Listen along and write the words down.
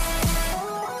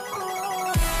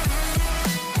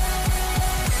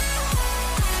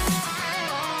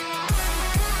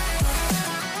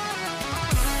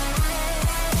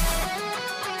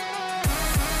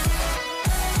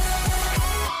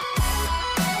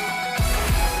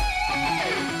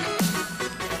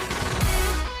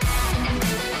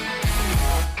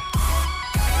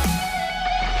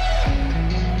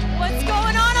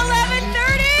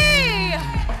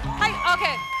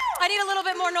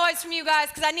noise from you guys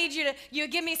because I need you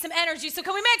give me some energy. So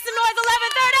can we make some noise,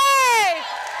 11:30?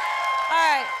 All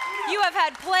right, you have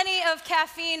had plenty of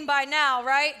caffeine by now,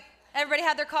 right? Everybody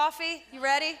had their coffee? You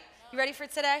ready? You ready for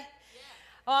today?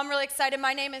 Oh, I'm really excited.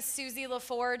 My name is Susie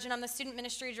LaForge, and I'm the Student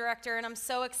Ministry Director, and I'm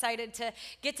so excited to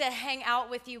get to hang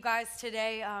out with you guys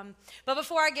today. But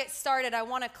before I get started, I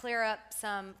want to clear up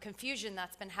some confusion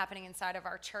that's been happening inside of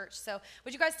our church. So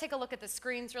would you guys take a look at the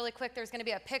screens really quick? There's going to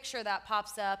be a picture that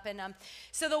pops up. And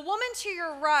so the woman to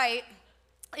your right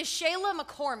is Shayla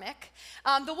McCormick.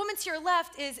 The woman to your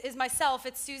left is myself.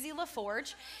 It's Susie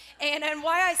LaForge. And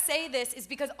why I say this is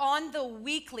because on the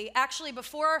weekly, actually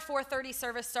before our 4:30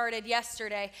 service started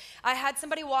yesterday, I had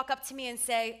somebody walk up to me and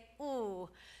say, ooh,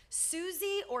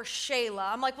 Susie or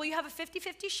Shayla? I'm like, well, you have a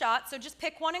 50-50 shot, so just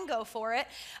pick one and go for it.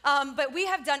 But we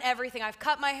have done everything. I've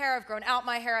cut my hair, I've grown out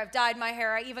my hair, I've dyed my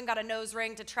hair, I even got a nose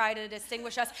ring to try to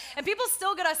distinguish us. And people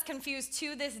still get us confused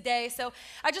to this day. So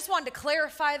I just wanted to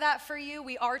clarify that for you.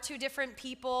 We are two different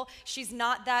people. She's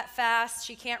not that fast.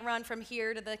 She can't run from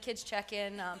here to the kids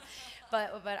check-in.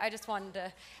 But I just wanted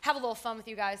to have a little fun with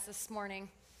you guys this morning.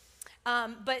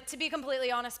 But to be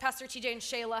completely honest, Pastor TJ and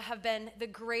Shayla have been the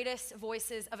greatest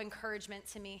voices of encouragement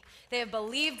to me. They have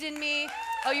believed in me.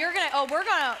 We're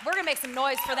gonna make some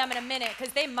noise for them in a minute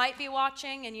because they might be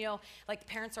watching, and like the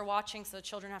parents are watching, so the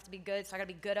children have to be good. So I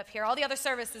gotta be good up here. All the other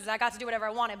services, I got to do whatever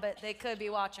I wanted, but they could be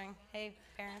watching. Hey,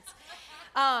 parents.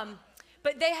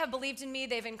 But they have believed in me,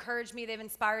 they've encouraged me, they've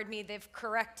inspired me, they've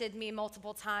corrected me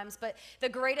multiple times. But the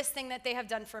greatest thing that they have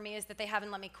done for me is that they haven't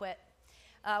let me quit.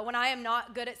 When I am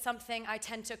not good at something, I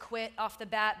tend to quit off the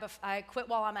bat. I quit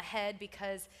while I'm ahead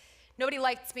because nobody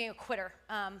likes being a quitter.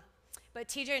 But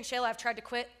TJ and Shayla have tried to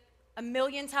quit a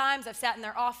million times. I've sat in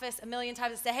their office a million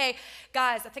times and said, hey,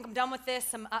 guys, I think I'm done with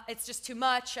this. It's just too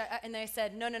much. And they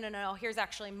said, no, here's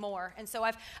actually more. And so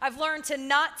I've learned to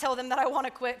not tell them that I want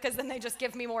to quit because then they just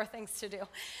give me more things to do.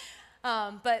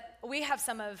 But we have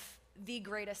some of the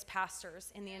greatest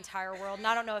pastors in the entire world. And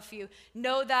I don't know if you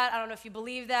know that. I don't know if you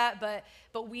believe that,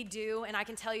 but we do. And I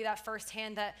can tell you that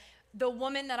firsthand, that the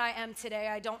woman that I am today,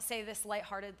 I don't say this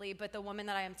lightheartedly, but the woman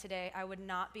that I am today, I would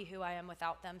not be who I am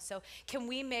without them. So can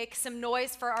we make some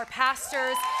noise for our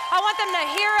pastors? I want them to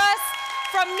hear us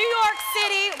from New York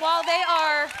City while they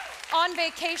are on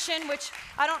vacation, which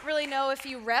I don't really know if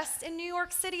you rest in New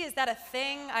York City. Is that a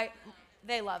thing?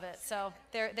 They love it, so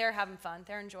they're having fun.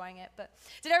 They're enjoying it. But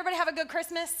did everybody have a good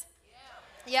Christmas?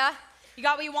 Yeah? You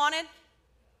got what you wanted?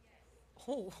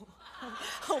 Oh,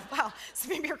 wow. So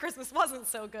maybe your Christmas wasn't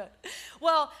so good.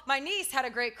 Well, my niece had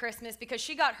a great Christmas because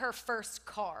she got her first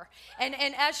car. And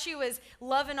as she was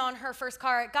loving on her first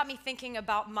car, it got me thinking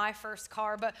about my first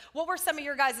car. But what were some of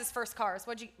your guys' first cars?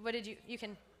 What did you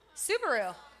can,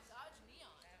 Subaru.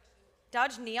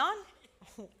 Dodge Neon?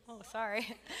 Oh,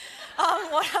 sorry.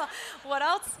 What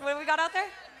else? What have we got out there?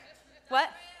 What?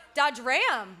 Dodge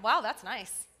Ram. Wow, that's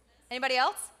nice. Anybody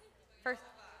else?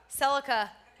 Celica.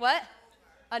 What?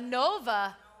 A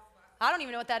Nova. I don't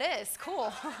even know what that is.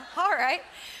 Cool. All right.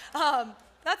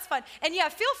 That's fun. And yeah,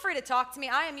 feel free to talk to me.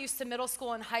 I am used to middle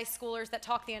school and high schoolers that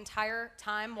talk the entire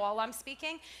time while I'm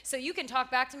speaking. So you can talk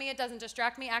back to me. It doesn't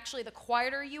distract me. Actually, the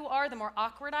quieter you are, the more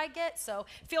awkward I get. So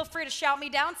feel free to shout me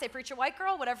down, say, preacher white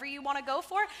girl, whatever you want to go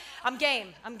for. I'm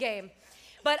game.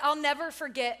 But I'll never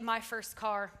forget my first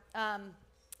car.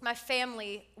 My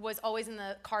family was always in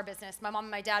the car business. My mom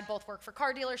and my dad both work for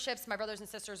car dealerships. My brothers and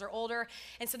sisters are older.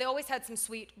 And so they always had some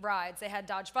sweet rides. They had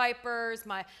Dodge Vipers.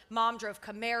 My mom drove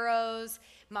Camaros.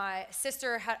 My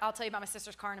sister I'll tell you about my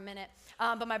sister's car in a minute.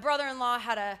 But my brother-in-law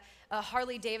had a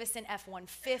Harley Davidson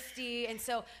F-150. And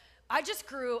so I just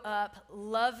grew up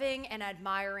loving and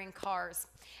admiring cars.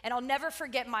 And I'll never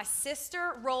forget, my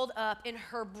sister rolled up in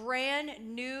her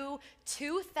brand new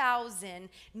 2000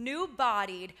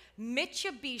 new-bodied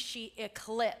Mitsubishi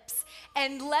Eclipse.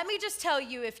 And let me just tell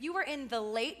you, if you were in the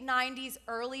late 90s,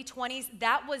 early 20s,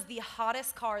 that was the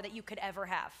hottest car that you could ever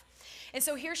have. And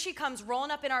so here she comes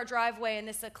rolling up in our driveway in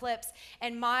this Eclipse,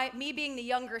 and me being the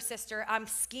younger sister, I'm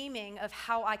scheming of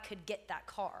how I could get that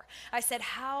car. I said,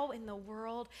 how in the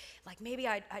world, like maybe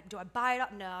do I buy it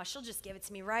up? No, she'll just give it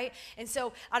to me, right? And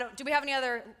so do we have any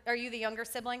other, are you the younger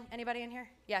sibling? Anybody in here?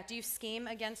 Yeah, do you scheme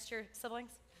against your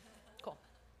siblings? Cool.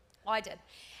 Well, I did.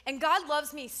 And God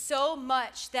loves me so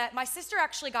much that my sister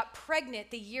actually got pregnant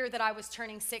the year that I was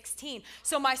turning 16.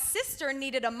 So my sister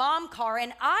needed a mom car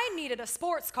and I needed a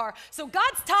sports car. So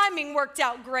God's timing worked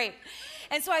out great.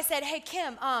 And so I said, hey,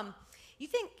 Kim,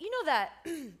 you know that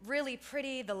really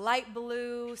pretty, the light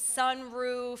blue,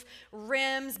 sunroof,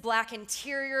 rims, black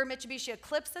interior Mitsubishi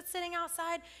Eclipse that's sitting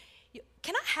outside?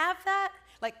 Can I have that?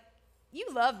 Like, you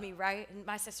love me, right? And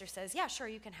my sister says, yeah, sure,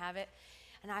 you can have it.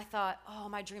 and I thought, oh,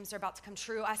 my dreams are about to come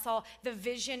true. I saw the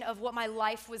vision of what my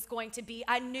life was going to be.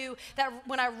 I knew that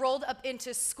when I rolled up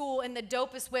into school in the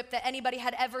dopest whip that anybody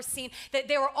had ever seen, that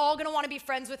they were all gonna wanna be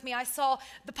friends with me. I saw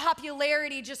the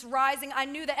popularity just rising. I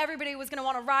knew that everybody was gonna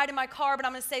wanna ride in my car, but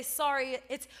I'm gonna say, sorry,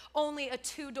 it's only a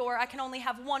 2-door. I can only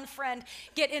have one friend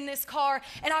get in this car.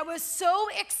 And I was so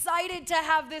excited to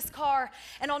have this car.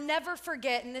 And I'll never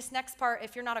forget, in this next part,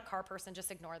 if you're not a car person, just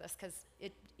ignore this because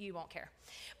you won't care.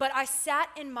 But I sat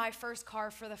in my first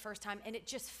car for the first time, and it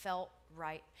just felt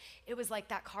right. It was like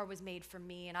that car was made for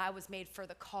me, and I was made for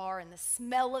the car, and the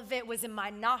smell of it was in my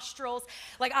nostrils.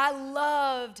 Like, I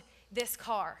loved this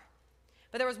car.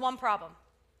 But there was one problem.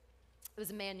 It was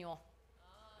a manual.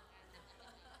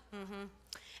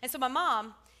 And so my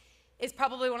mom is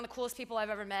probably one of the coolest people I've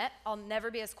ever met. I'll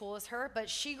never be as cool as her, but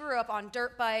she grew up on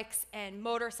dirt bikes and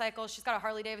motorcycles. She's got a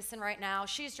Harley Davidson right now.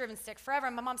 She's driven stick forever,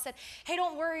 and my mom said, hey,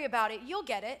 don't worry about it. You'll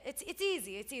get it. It's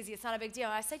easy. It's easy. It's not a big deal.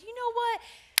 And I said, you know what?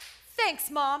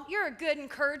 Thanks, Mom. You're a good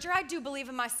encourager. I do believe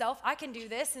in myself. I can do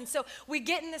this. And so we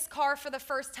get in this car for the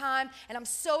first time, and I'm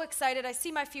so excited. I see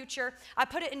my future. I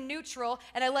put it in neutral,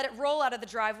 and I let it roll out of the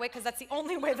driveway because that's the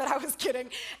only way that I was getting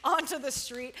onto the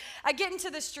street. I get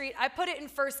into the street. I put it in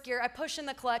first gear. I push in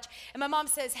the clutch, and my mom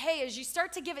says, hey, as you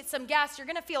start to give it some gas, you're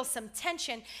going to feel some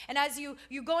tension. And as you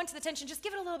go into the tension, just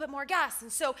give it a little bit more gas.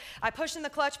 And so I push in the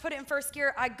clutch, put it in first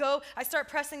gear. I start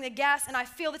pressing the gas, and I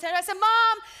feel the tension. I said,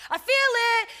 Mom, I feel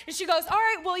it. And she goes, all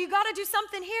right, well, you got to do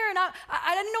something here. And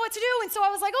I didn't know what to do. And so I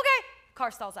was like, okay, car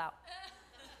stalls out.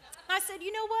 And I said,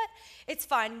 you know what? It's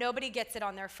fine. Nobody gets it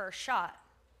on their first shot.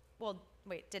 Well,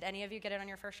 wait, did any of you get it on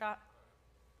your first shot?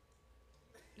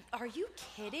 Are you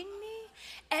kidding me?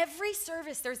 Every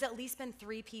service, there's at least been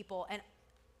 3 people. And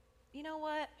you know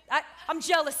what? I'm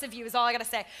jealous of you is all I got to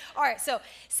say. All right, so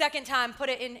second time, put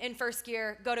it in first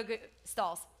gear, go to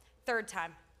stalls. Third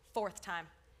time, fourth time,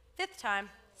 fifth time,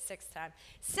 6th time,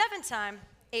 7th time,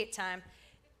 8th time,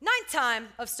 9th time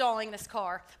of stalling this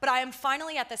car. But I am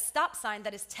finally at the stop sign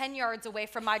that is 10 yards away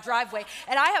from my driveway,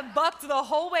 and I have bucked the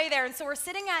whole way there. And so we're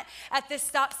sitting at this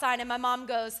stop sign, and my mom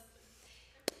goes,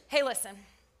 hey, listen,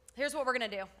 here's what we're gonna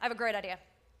do. I have a great idea.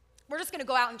 We're just gonna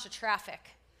go out into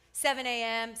traffic. 7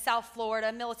 a.m., South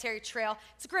Florida, Military Trail.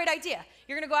 It's a great idea.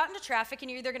 You're gonna go out into traffic and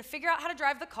you're either gonna figure out how to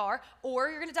drive the car or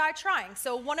you're gonna die trying.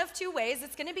 So one of 2 ways,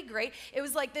 it's gonna be great. It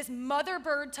was like this mother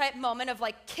bird type moment of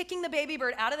like kicking the baby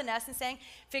bird out of the nest and saying,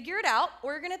 figure it out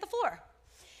or you're gonna hit the floor.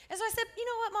 And so I said, you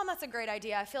know what, Mom, that's a great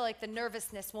idea. I feel like the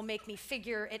nervousness will make me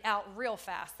figure it out real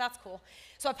fast. That's cool.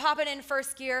 So I pop it in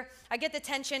first gear. I get the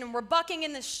tension, and we're bucking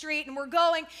in the street, and we're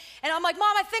going. And I'm like,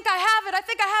 Mom, I think I have it. I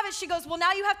think I have it. She goes, well,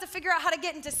 now you have to figure out how to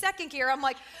get into second gear. I'm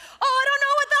like, oh, I don't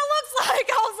know what that looks like.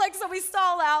 I was like, so we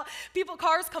stall out.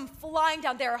 Cars come flying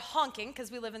down. They're honking,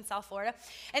 because we live in South Florida.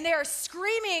 And they are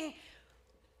screaming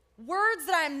words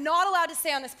that I am not allowed to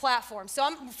say on this platform. So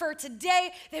for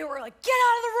today, they were like, get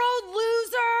out of the road,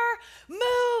 loser,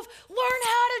 move, learn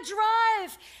how to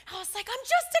drive. And I was like, I'm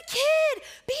just a kid,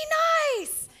 be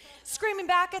nice. Screaming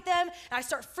back at them, and I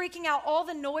start freaking out. All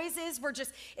the noises were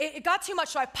just, it got too much.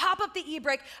 So I pop up the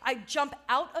e-brake, I jump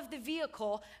out of the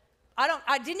vehicle.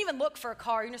 I didn't even look for a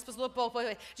car. You're not supposed to look both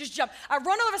ways. Just jump. I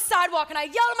run over the sidewalk, and I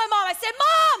yell at my mom. I said,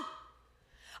 Mom,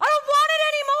 I don't want it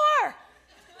anymore.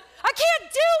 I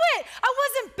can't do it. I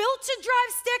wasn't built to drive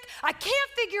stick. I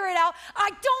can't figure it out. I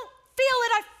don't feel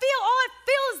it. All I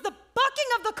feel is the bucking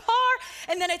of the car,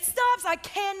 and then it stops. I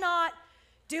cannot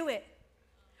do it.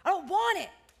 I don't want it.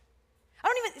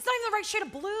 It's not even the right shade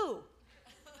of blue.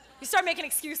 You start making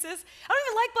excuses. I don't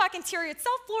even like black interior. It's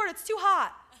South Florida. It's too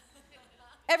hot.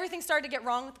 Everything started to get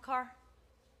wrong with the car.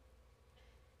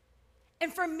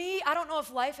 And for me, I don't know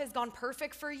if life has gone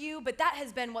perfect for you, but that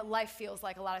has been what life feels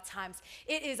like a lot of times.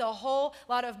 It is a whole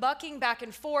lot of bucking back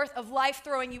and forth, of life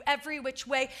throwing you every which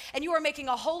way, and you are making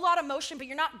a whole lot of motion, but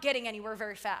you're not getting anywhere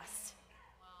very fast.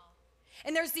 Wow.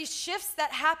 And there's these shifts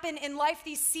that happen in life,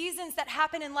 these seasons that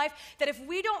happen in life, that if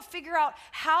we don't figure out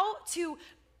how to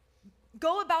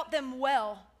go about them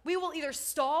well, we will either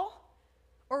stall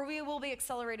or we will be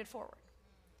accelerated forward.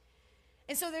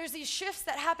 And so there's these shifts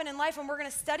that happen in life, and we're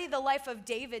going to study the life of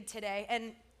David today.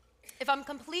 And if I'm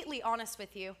completely honest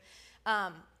with you,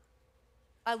 I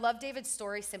love David's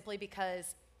story simply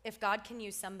because if God can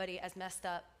use somebody as messed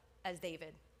up as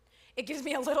David, it gives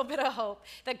me a little bit of hope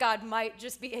that God might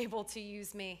just be able to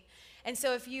use me. And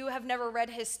so if you have never read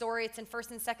his story, it's in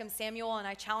 1st and 2nd Samuel, and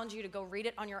I challenge you to go read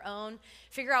it on your own.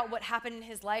 Figure out what happened in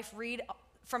his life. Read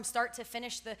from start to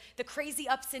finish the crazy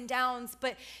ups and downs.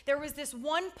 But there was this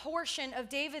one portion of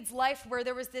David's life where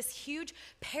there was this huge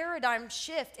paradigm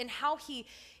shift in how he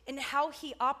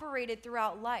operated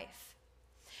throughout life.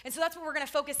 And so that's what we're going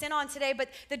to focus in on today. But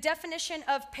the definition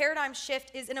of paradigm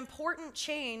shift is an important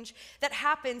change that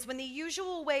happens when the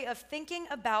usual way of thinking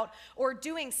about or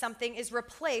doing something is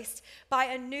replaced by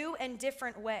a new and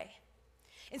different way.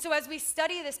 And so as we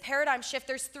study this paradigm shift,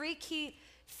 there's three key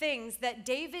things that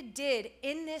David did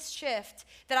in this shift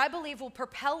that I believe will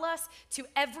propel us to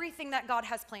everything that God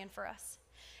has planned for us.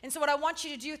 And so what I want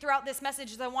you to do throughout this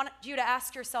message is I want you to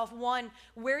ask yourself, one,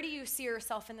 where do you see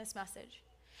yourself in this message?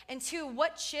 And two,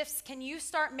 what shifts can you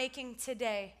start making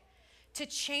today to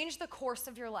change the course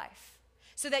of your life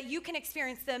so that you can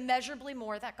experience the immeasurably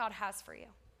more that God has for you?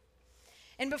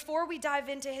 And before we dive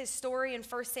into his story in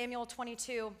 1 Samuel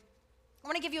 22, I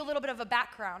want to give you a little bit of a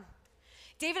background.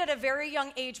 David at a very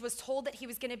young age was told that he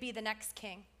was going to be the next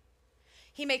king.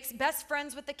 He makes best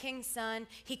friends with the king's son.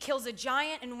 He kills a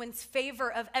giant and wins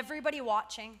favor of everybody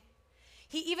watching.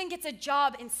 He even gets a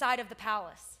job inside of the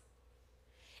palace.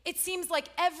 It seems like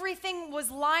everything was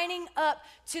lining up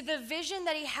to the vision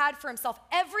that he had for himself.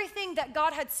 Everything that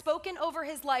God had spoken over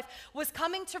his life was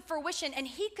coming to fruition, and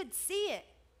he could see it.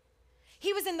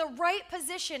 He was in the right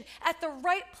position, at the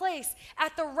right place,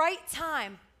 at the right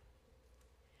time.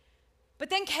 But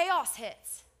then chaos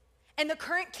hits, and the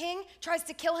current king tries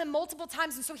to kill him multiple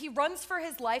times, and so he runs for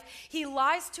his life. He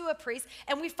lies to a priest,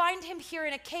 and we find him here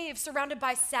in a cave surrounded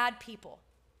by sad people.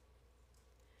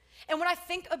 And when I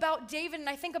think about David and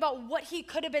I think about what he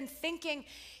could have been thinking,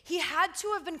 he had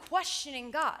to have been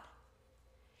questioning God.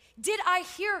 Did I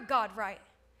hear God right?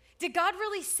 Did God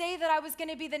really say that I was going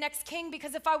to be the next king?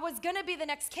 Because if I was going to be the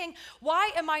next king,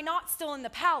 why am I not still in the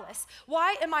palace?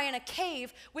 Why am I in a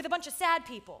cave with a bunch of sad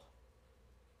people?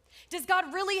 Does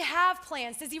God really have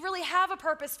plans? Does he really have a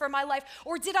purpose for my life?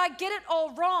 Or did I get it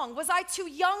all wrong? Was I too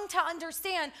young to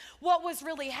understand what was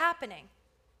really happening?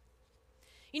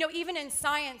 You know, even in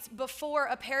science, before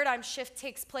a paradigm shift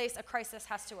takes place, a crisis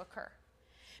has to occur.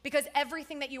 Because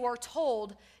everything that you are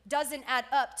told doesn't add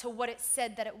up to what it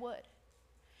said that it would.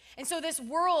 And so this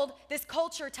world, this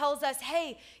culture tells us,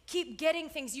 hey, keep getting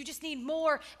things. You just need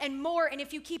more and more. And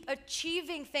if you keep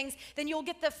achieving things, then you'll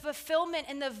get the fulfillment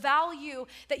and the value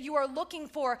that you are looking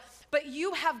for. But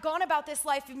you have gone about this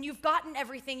life and you've gotten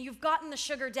everything. You've gotten the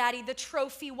sugar daddy, the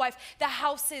trophy wife, the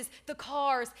houses, the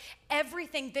cars,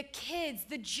 everything, the kids,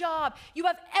 the job. You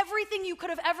have everything you could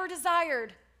have ever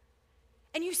desired.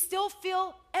 And you still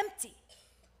feel empty.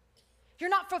 You're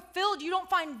not fulfilled. You don't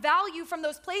find value from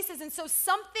those places. And so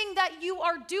something that you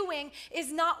are doing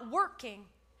is not working.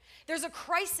 There's a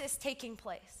crisis taking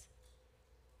place.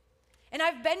 And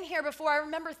I've been here before. I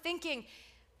remember thinking,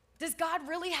 does God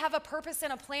really have a purpose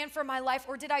and a plan for my life?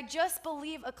 Or did I just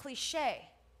believe a cliche?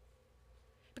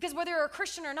 Because whether you're a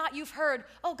Christian or not, you've heard,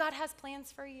 oh, God has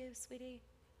plans for you, sweetie.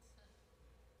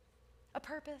 A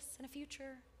purpose and a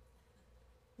future.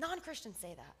 Non-Christians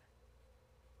say that.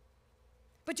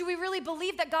 But do we really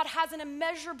believe that God has an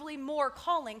immeasurably more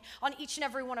calling on each and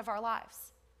every one of our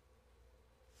lives?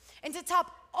 And to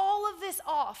top all of this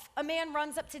off, a man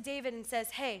runs up to David and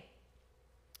says, hey,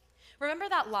 remember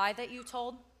that lie that you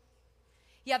told?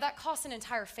 Yeah, that cost an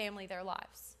entire family their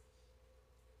lives.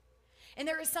 And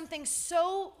there is something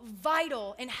so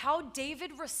vital in how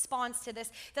David responds to this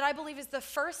that I believe is the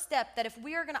first step that if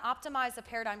we are going to optimize a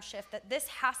paradigm shift, that this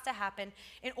has to happen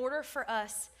in order for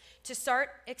us to start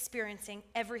experiencing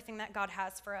everything that God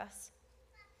has for us.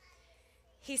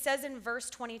 He says in verse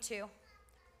 22,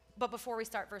 but before we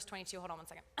start verse 22, hold on one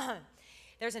second.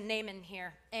 There's a name in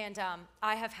here, and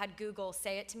I have had Google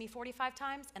say it to me 45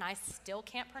 times, and I still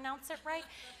can't pronounce it right.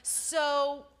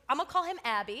 So I'm going to call him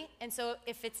Abby, and so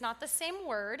if it's not the same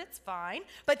word, it's fine.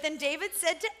 But then David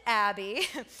said to Abby,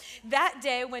 that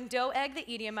day when Doeg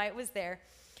the Edomite was there,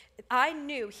 I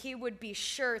knew he would be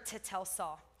sure to tell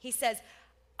Saul. He says,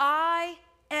 I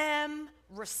am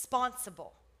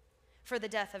responsible for the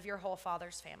death of your whole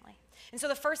father's family. And so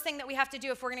the first thing that we have to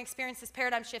do if we're going to experience this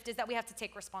paradigm shift is that we have to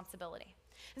take responsibility.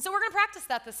 And so we're going to practice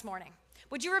that this morning.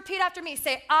 Would you repeat after me?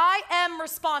 Say, I am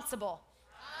responsible.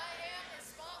 I am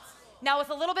responsible. Now with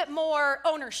a little bit more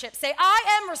ownership, say,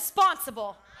 I am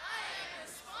responsible. I am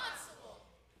responsible.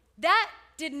 That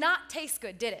did not taste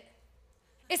good, did it?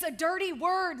 It's a dirty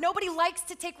word. Nobody likes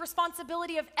to take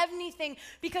responsibility of anything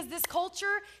because this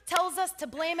culture tells us to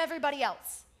blame everybody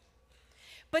else.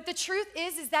 But the truth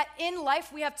is that in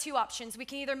life we have two options. We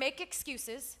can either make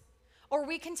excuses or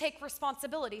we can take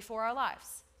responsibility for our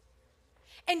lives.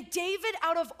 And David,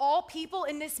 out of all people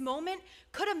in this moment,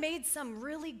 could have made some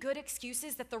really good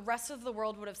excuses that the rest of the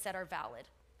world would have said are valid.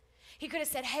 He could have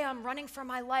said, hey, I'm running for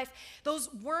my life.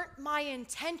 Those weren't my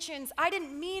intentions. I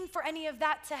didn't mean for any of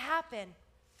that to happen.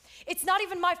 It's not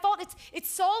even my fault. It's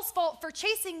Saul's fault for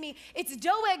chasing me. It's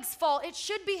Doeg's fault. It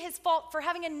should be his fault for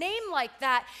having a name like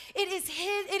that. It is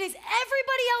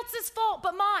everybody else's fault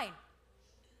but mine.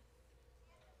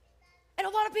 And a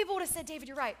lot of people would have said, David,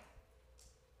 you're right.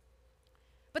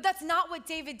 But that's not what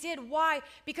David did. Why?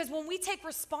 Because when we take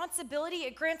responsibility,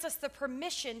 it grants us the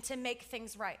permission to make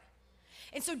things right.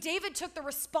 And so David took the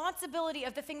responsibility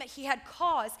of the thing that he had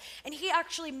caused, and he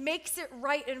actually makes it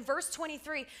right. In verse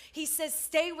 23, he says,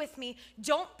 stay with me.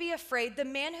 Don't be afraid. The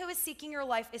man who is seeking your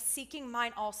life is seeking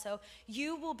mine also.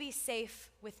 You will be safe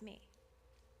with me.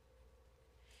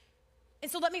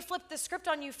 And so let me flip the script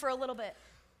on you for a little bit.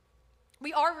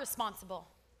 We are responsible.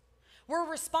 We're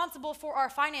responsible for our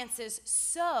finances,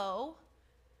 so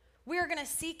we're going to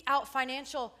seek out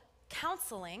financial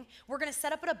counseling. We're going to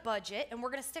set up a budget, and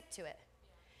we're going to stick to it.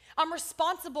 I'm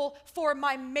responsible for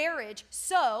my marriage,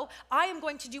 so I am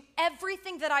going to do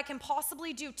everything that I can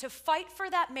possibly do to fight for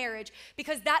that marriage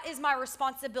because that is my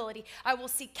responsibility. I will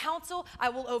seek counsel, I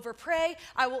will overpray,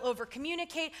 I will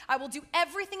overcommunicate, I will do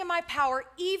everything in my power,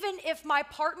 even if my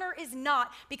partner is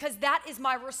not, because that is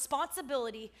my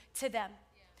responsibility to them.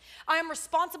 I am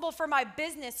responsible for my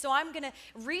business, so I'm going to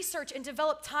research and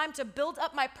develop time to build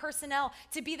up my personnel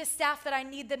to be the staff that I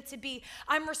need them to be.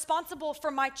 I'm responsible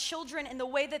for my children and the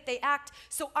way that they act,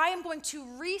 so I am going to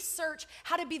research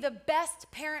how to be the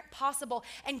best parent possible.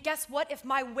 And guess what? If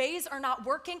my ways are not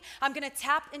working, I'm going to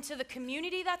tap into the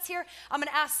community that's here. I'm going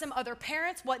to ask some other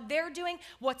parents what they're doing,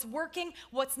 what's working,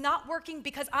 what's not working,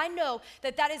 because I know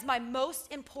that that is my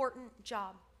most important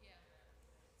job.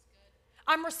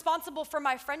 I'm responsible for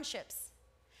my friendships.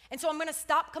 And so I'm going to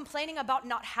stop complaining about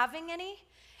not having any,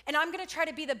 and I'm going to try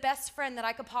to be the best friend that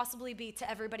I could possibly be to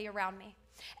everybody around me.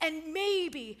 And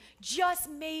maybe, just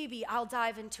maybe, I'll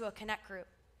dive into a connect group.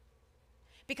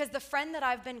 Because the friend that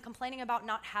I've been complaining about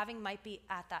not having might be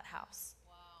at that house.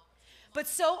 Wow. But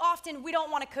so often we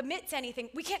don't want to commit to anything.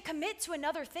 We can't commit to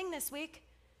another thing this week.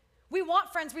 We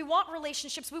want friends, we want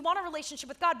relationships, we want a relationship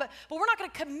with God, but we're not going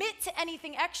to commit to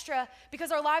anything extra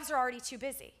because our lives are already too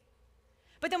busy.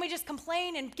 But then we just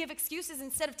complain and give excuses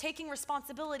instead of taking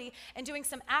responsibility and doing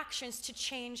some actions to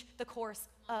change the course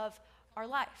of our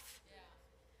life. Yeah.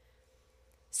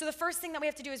 So the first thing that we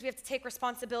have to do is we have to take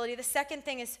responsibility. The second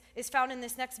thing is found in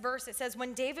this next verse. It says,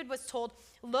 when David was told,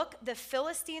 look, the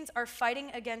Philistines are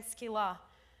fighting against Keilah.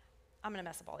 I'm going to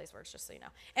mess up all these words just so you know.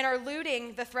 And are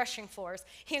looting the threshing floors.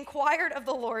 He inquired of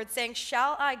the Lord, saying,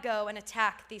 shall I go and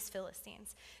attack these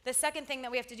Philistines? The second thing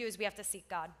that we have to do is we have to seek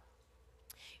God.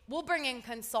 We'll bring in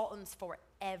consultants for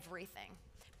everything.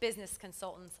 Business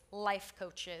consultants, life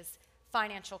coaches,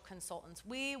 financial consultants.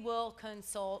 We will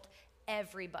consult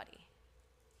everybody.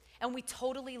 And we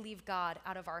totally leave God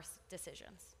out of our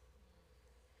decisions.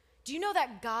 Do you know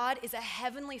that God is a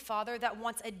heavenly Father that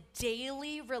wants a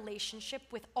daily relationship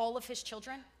with all of his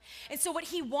children? And so what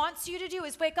he wants you to do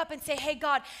is wake up and say, hey,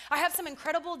 God, I have some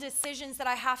incredible decisions that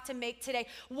I have to make today.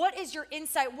 What is your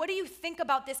insight? What do you think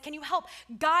about this? Can you help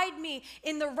guide me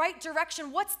in the right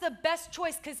direction? What's the best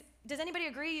choice? Because does anybody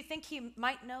agree you think he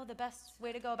might know the best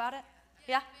way to go about it?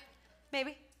 Yeah?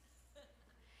 Maybe?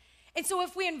 And so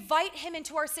if we invite him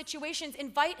into our situations,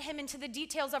 invite him into the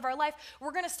details of our life,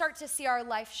 we're going to start to see our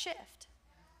life shift.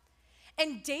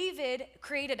 And David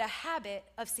created a habit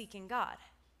of seeking God.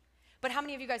 But how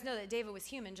many of you guys know that David was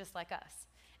human just like us?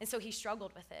 And so he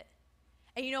struggled with it.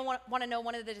 And you want to know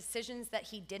one of the decisions that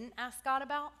he didn't ask God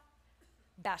about?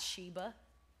 Bathsheba,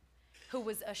 who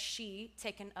was a she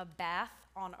taking a bath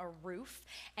on a roof,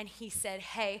 and he said,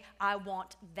 hey, I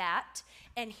want that.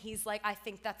 And he's like, I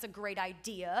think that's a great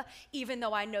idea, even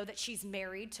though I know that she's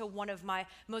married to one of my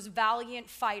most valiant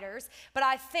fighters. But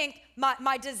I think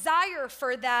my desire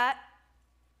for that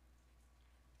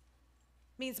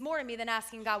means more to me than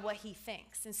asking God what he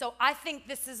thinks. And so I think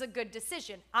this is a good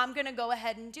decision. I'm going to go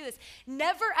ahead and do this.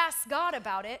 Never ask God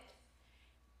about it,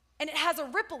 and it has a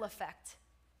ripple effect.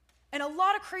 And a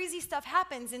lot of crazy stuff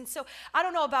happens. And so I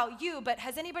don't know about you, but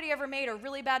has anybody ever made a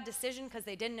really bad decision because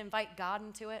they didn't invite God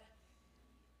into it?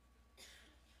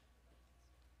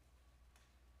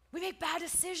 We make bad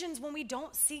decisions when we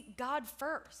don't seek God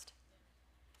first.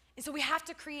 And so we have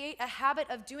to create a habit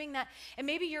of doing that. And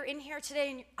maybe you're in here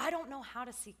today and I don't know how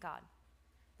to seek God.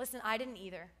 Listen, I didn't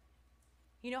either.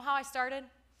 You know how I started?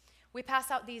 We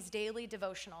pass out these daily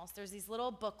devotionals. There's these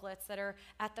little booklets that are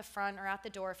at the front or at the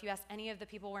door. If you ask any of the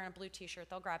people wearing a blue t-shirt,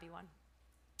 they'll grab you one.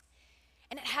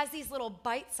 And it has these little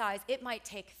bite size. It might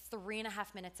take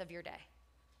 3.5 minutes of your day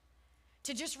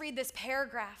to just read this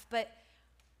paragraph. But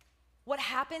what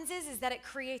happens is that it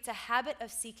creates a habit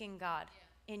of seeking God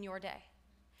in your day.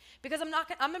 Because I'm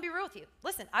going to be real with you.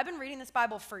 Listen, I've been reading this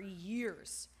Bible for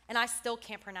years, and I still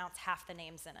can't pronounce half the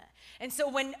names in it. And so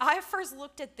when I first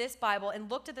looked at this Bible and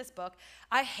looked at this book,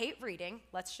 I hate reading,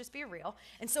 let's just be real.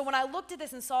 And so when I looked at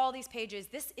this and saw all these pages,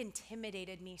 this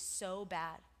intimidated me so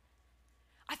bad.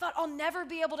 I thought, I'll never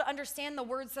be able to understand the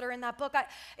words that are in that book.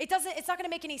 It's not going to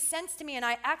make any sense to me. And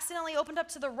I accidentally opened up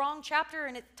to the wrong chapter,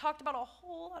 and it talked about a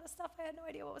whole lot of stuff. I had no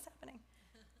idea what was happening.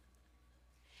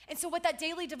 And so what that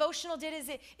daily devotional did is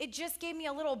it just gave me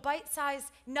a little bite-sized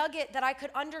nugget that I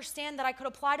could understand, that I could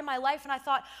apply to my life. And I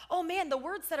thought, oh man, the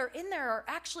words that are in there are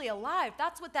actually alive.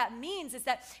 That's what that means, is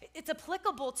that it's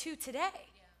applicable to today.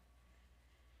 Yeah.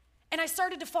 And I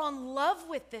started to fall in love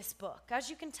with this book. As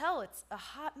you can tell, it's a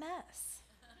hot mess.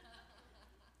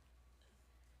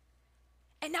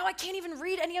 And now I can't even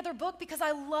read any other book because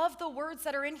I love the words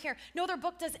that are in here. No other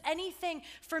book does anything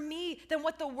for me than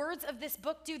what the words of this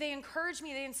book do. They encourage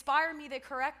me, they inspire me, they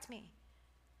correct me.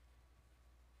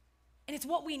 And it's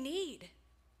what we need.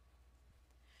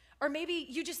 Or maybe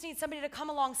you just need somebody to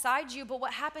come alongside you, but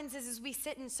what happens is we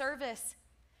sit in service,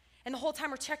 and the whole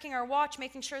time we're checking our watch,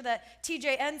 making sure that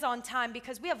TJ ends on time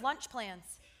because we have lunch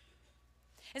plans.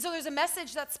 And so there's a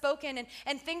message that's spoken,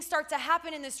 and things start to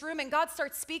happen in this room, and God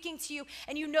starts speaking to you,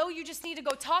 and you know you just need to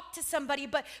go talk to somebody,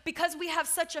 but because we have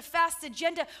such a fast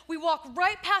agenda, we walk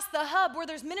right past the hub where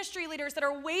there's ministry leaders that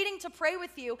are waiting to pray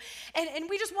with you, and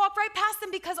we just walk right past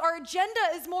them because our agenda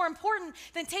is more important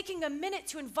than taking a minute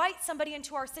to invite somebody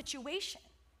into our situation.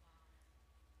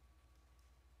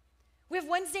 We have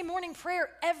Wednesday morning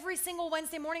prayer every single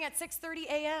Wednesday morning at 6:30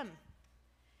 a.m.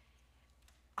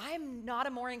 I am not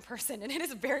a morning person, and it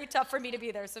is very tough for me to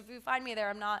be there. So if you find me there,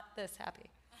 I'm not this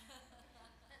happy.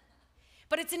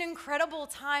 But it's an incredible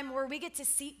time where we get to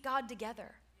seek God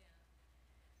together.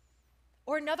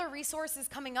 Or another resource is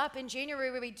coming up in January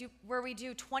where we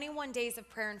do 21 days of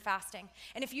prayer and fasting.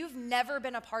 And if you've never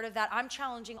been a part of that, I'm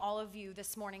challenging all of you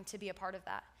this morning to be a part of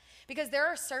that. Because there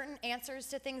are certain answers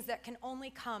to things that can only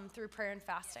come through prayer and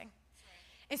fasting.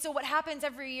 And so what happens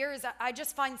every year is I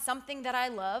just find something that I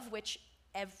love, which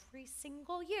every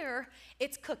single year,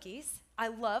 it's cookies. I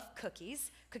love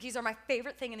cookies. Cookies are my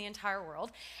favorite thing in the entire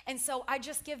world. And so I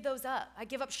just give those up. I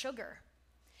give up sugar.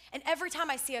 And every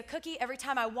time I see a cookie, every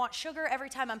time I want sugar, every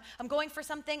time I'm going for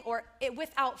something, or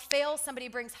without fail, somebody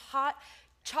brings hot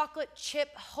chocolate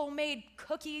chip homemade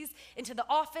cookies into the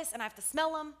office and I have to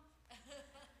smell them.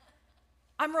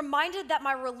 I'm reminded that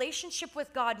my relationship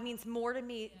with God means more to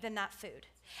me than that food.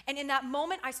 And in that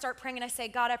moment, I start praying and I say,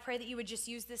 God, I pray that you would just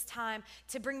use this time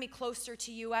to bring me closer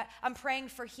to you. I'm praying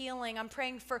for healing. I'm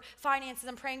praying for finances.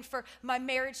 I'm praying for my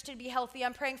marriage to be healthy.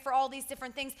 I'm praying for all these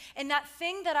different things. And that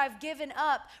thing that I've given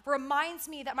up reminds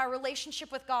me that my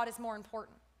relationship with God is more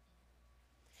important.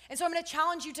 And so I'm going to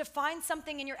challenge you to find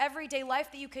something in your everyday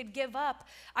life that you could give up.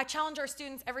 I challenge our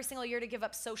students every single year to give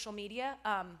up social media.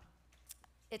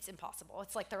 It's impossible.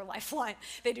 It's like their lifeline.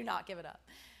 They do not give it up.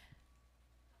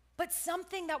 But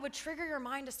something that would trigger your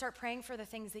mind to start praying for the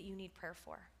things that you need prayer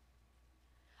for.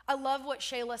 I love what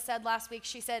Shayla said last week.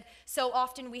 She said, so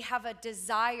often we have a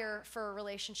desire for a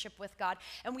relationship with God,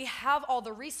 and we have all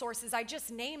the resources, I just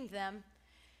named them,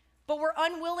 but we're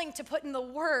unwilling to put in the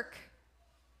work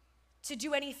to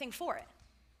do anything for it.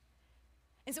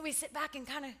 And so we sit back and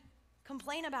kind of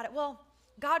complain about it. Well,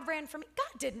 God ran from me.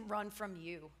 God didn't run from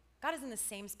you. God is in the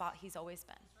same spot he's always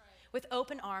been, with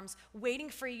open arms,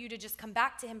 waiting for you to just come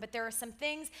back to him. But there are some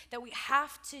things that we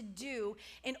have to do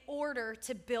in order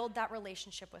to build that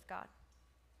relationship with God.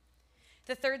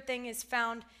 The third thing is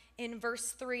found in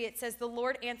verse 3. It says, the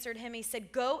Lord answered him. He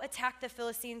said, go attack the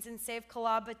Philistines and save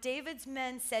Keilah. But David's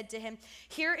men said to him,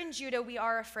 here in Judah we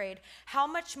are afraid. How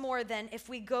much more then if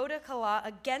we go to Keilah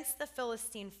against the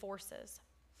Philistine forces?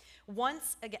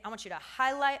 Once again, I want you to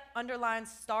highlight, underline,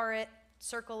 star it,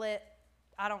 circle it.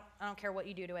 I don't care what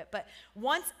you do to it. But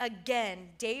once again,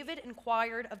 David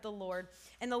inquired of the Lord,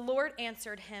 and the Lord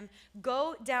answered him,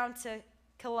 go down to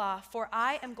Keilah, for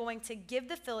I am going to give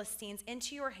the Philistines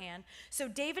into your hand. So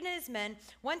David and his men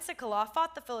went to Keilah,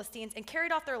 fought the Philistines, and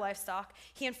carried off their livestock.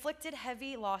 He inflicted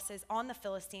heavy losses on the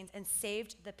Philistines and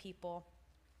saved the people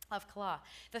of Keilah.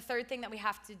 The third thing that we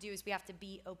have to do is we have to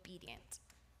be obedient.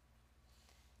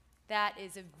 That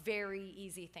is a very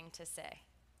easy thing to say.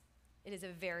 It is a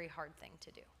very hard thing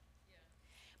to do. Yeah.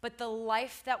 But the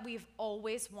life that we've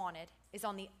always wanted is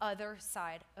on the other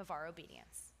side of our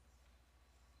obedience.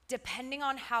 Depending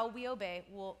on how we obey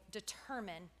will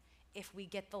determine if we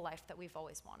get the life that we've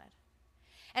always wanted.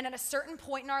 And at a certain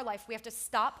point in our life, we have to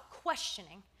stop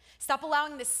questioning, stop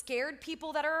allowing the scared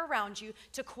people that are around you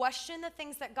to question the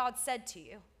things that God said to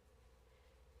you.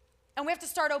 And we have to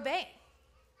start obeying.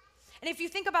 And if you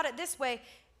think about it this way,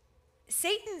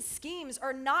 Satan's schemes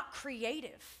are not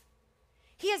creative.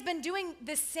 He has been doing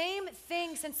the same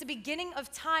thing since the beginning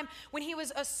of time. When he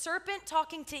was a serpent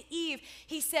talking to Eve,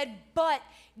 he said, but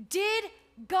did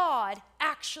God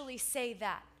actually say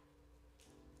that?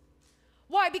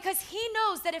 Why? Because he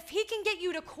knows that if he can get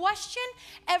you to question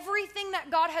everything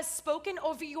that God has spoken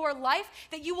over your life,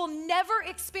 that you will never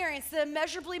experience the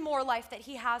immeasurably more life that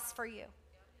he has for you.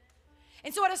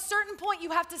 And so at a certain point,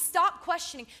 you have to stop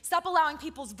questioning, stop allowing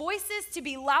people's voices to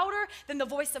be louder than the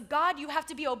voice of God. You have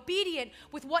to be obedient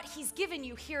with what he's given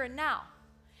you here and now.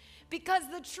 Because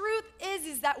the truth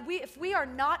is that if we are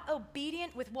not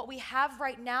obedient with what we have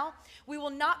right now, we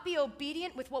will not be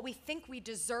obedient with what we think we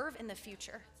deserve in the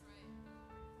future.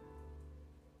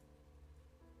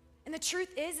 And the truth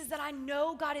is that I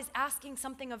know God is asking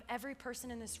something of every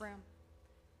person in this room.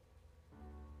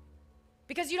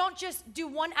 Because you don't just do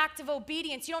one act of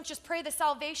obedience. You don't just pray the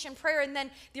salvation prayer and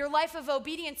then your life of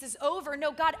obedience is over.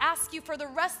 No, God asks you for the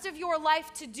rest of your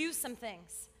life to do some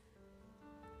things.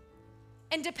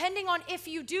 And depending on if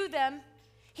you do them,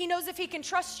 he knows if he can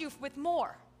trust you with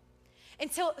more.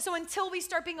 Until we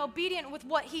start being obedient with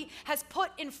what he has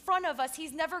put in front of us,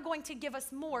 he's never going to give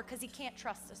us more because he can't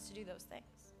trust us to do those things.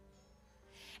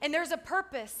 And there's a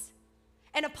purpose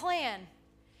and a plan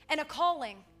and a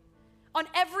calling on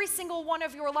every single one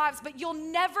of your lives, but you'll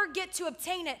never get to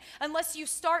obtain it unless you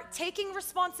start taking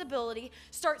responsibility,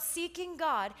 start seeking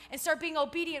God, and start being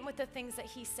obedient with the things that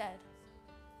he said.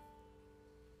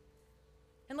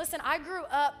 And listen, I grew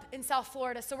up in South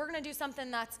Florida, so we're gonna do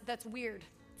something that's weird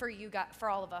for you guys, for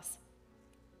all of us.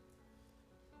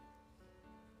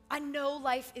 I know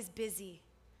life is busy.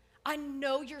 I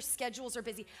know your schedules are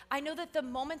busy. I know that the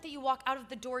moment that you walk out of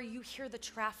the door, you hear the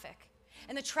traffic.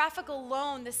 And the traffic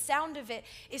alone, the sound of it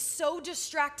is so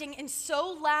distracting and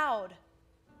so loud.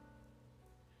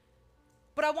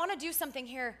 But I want to do something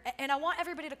here, and I want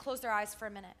everybody to close their eyes for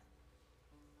a minute.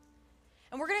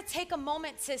 And we're going to take a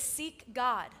moment to seek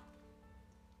God.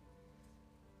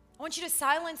 I want you to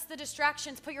silence the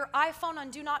distractions, put your iPhone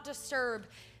on Do Not Disturb,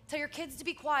 tell your kids to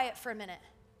be quiet for a minute.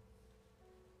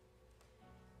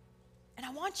 And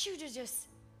I want you to just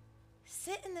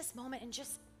sit in this moment and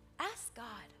just ask God,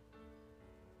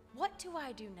 what do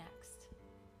I do next?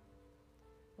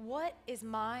 What is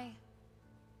my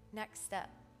next step?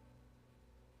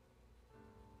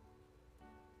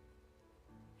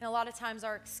 And a lot of times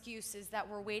our excuse is that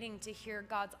we're waiting to hear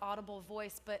God's audible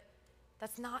voice, but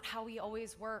that's not how he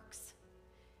always works.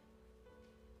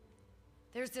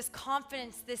 There's this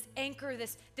confidence, this anchor,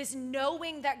 this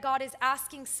knowing that God is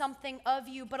asking something of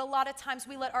you, but a lot of times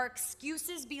we let our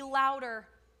excuses be louder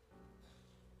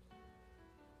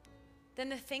than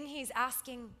the thing he's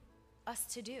asking us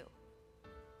to do.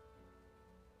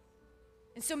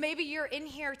 And so maybe you're in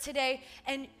here today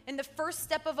and the first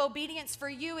step of obedience for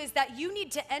you is that you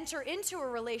need to enter into a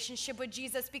relationship with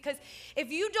Jesus, because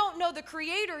if you don't know the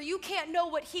Creator, you can't know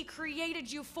what he created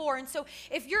you for. And so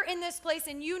if you're in this place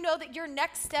and you know that your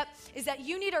next step is that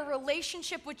you need a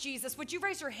relationship with Jesus, would you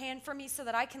raise your hand for me so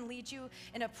that I can lead you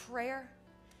in a prayer?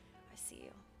 I see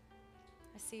you.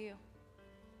 I see you.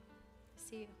 I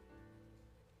see you.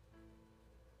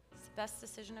 It's the best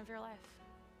decision of your life.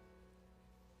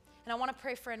 And I want to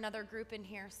pray for another group in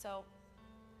here,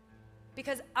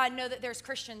 because I know that there's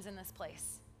Christians in this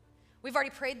place. We've already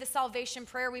prayed the salvation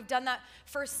prayer. We've done that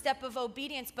first step of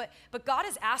obedience, but God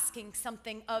is asking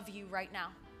something of you right now.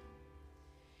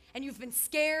 And you've been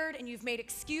scared, and you've made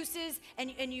excuses,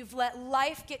 and you've let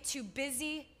life get too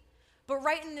busy. But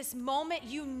right in this moment,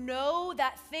 you know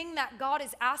that thing that God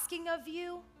is asking of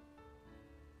you.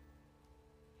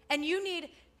 And you need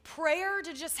prayer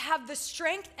to just have the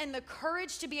strength and the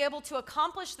courage to be able to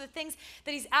accomplish the things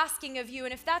that he's asking of you.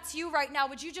 And if that's you right now,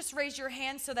 would you just raise your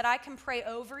hand so that I can pray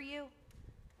over you?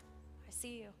 I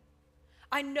see you.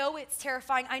 I know it's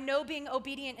terrifying. I know being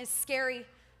obedient is scary,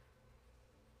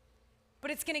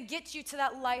 but it's going to get you to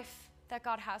that life that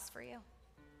God has for you.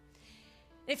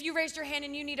 If you raised your hand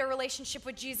and you need a relationship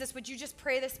with Jesus, would you just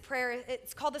pray this prayer?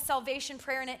 It's called the salvation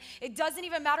prayer, and it doesn't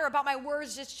even matter about my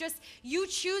words. It's just you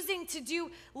choosing to do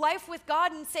life with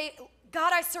God and say,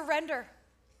 God, I surrender.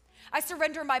 I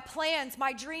surrender my plans,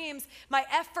 my dreams, my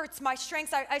efforts, my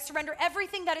strengths. I surrender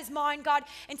everything that is mine, God.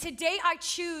 And today I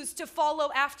choose to follow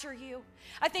after you.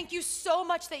 I thank you so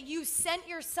much that you sent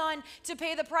your son to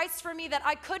pay the price for me that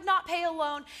I could not pay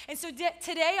alone. And so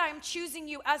today I am choosing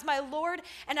you as my Lord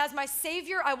and as my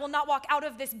Savior. I will not walk out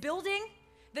of this building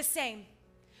the same,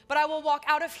 but I will walk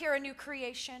out of here a new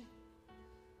creation.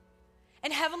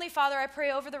 And Heavenly Father, I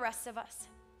pray over the rest of us.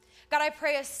 God, I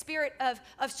pray a spirit of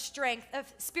strength, a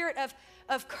spirit of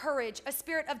of courage, a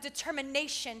spirit of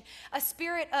determination, a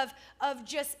spirit of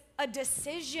just a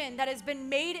decision that has been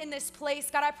made in this place.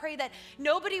 God, I pray that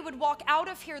nobody would walk out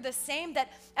of here the same,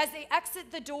 that as they exit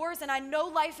the doors, and I know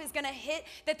life is going to hit,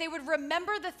 that they would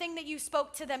remember the thing that you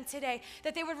spoke to them today,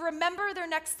 that they would remember their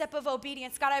next step of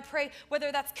obedience. God, I pray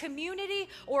whether that's community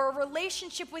or a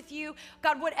relationship with you,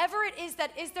 God, whatever it is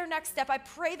that is their next step, I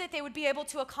pray that they would be able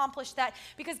to accomplish that,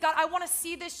 because God, I want to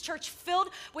see this church filled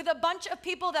with a bunch of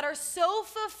people that are so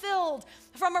fulfilled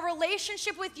from a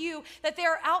relationship with you that they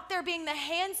are out there being the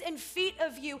hands and feet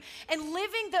of you and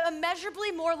living the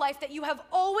immeasurably more life that you have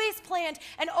always planned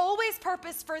and always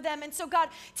purposed for them. And so God,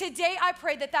 today I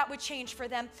pray that that would change for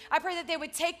them. I pray that they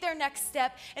would take their next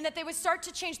step and that they would start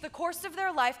to change the course of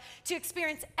their life to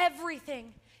experience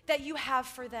everything that you have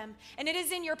for them. And it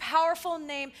is in your powerful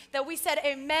name that we said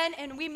amen and we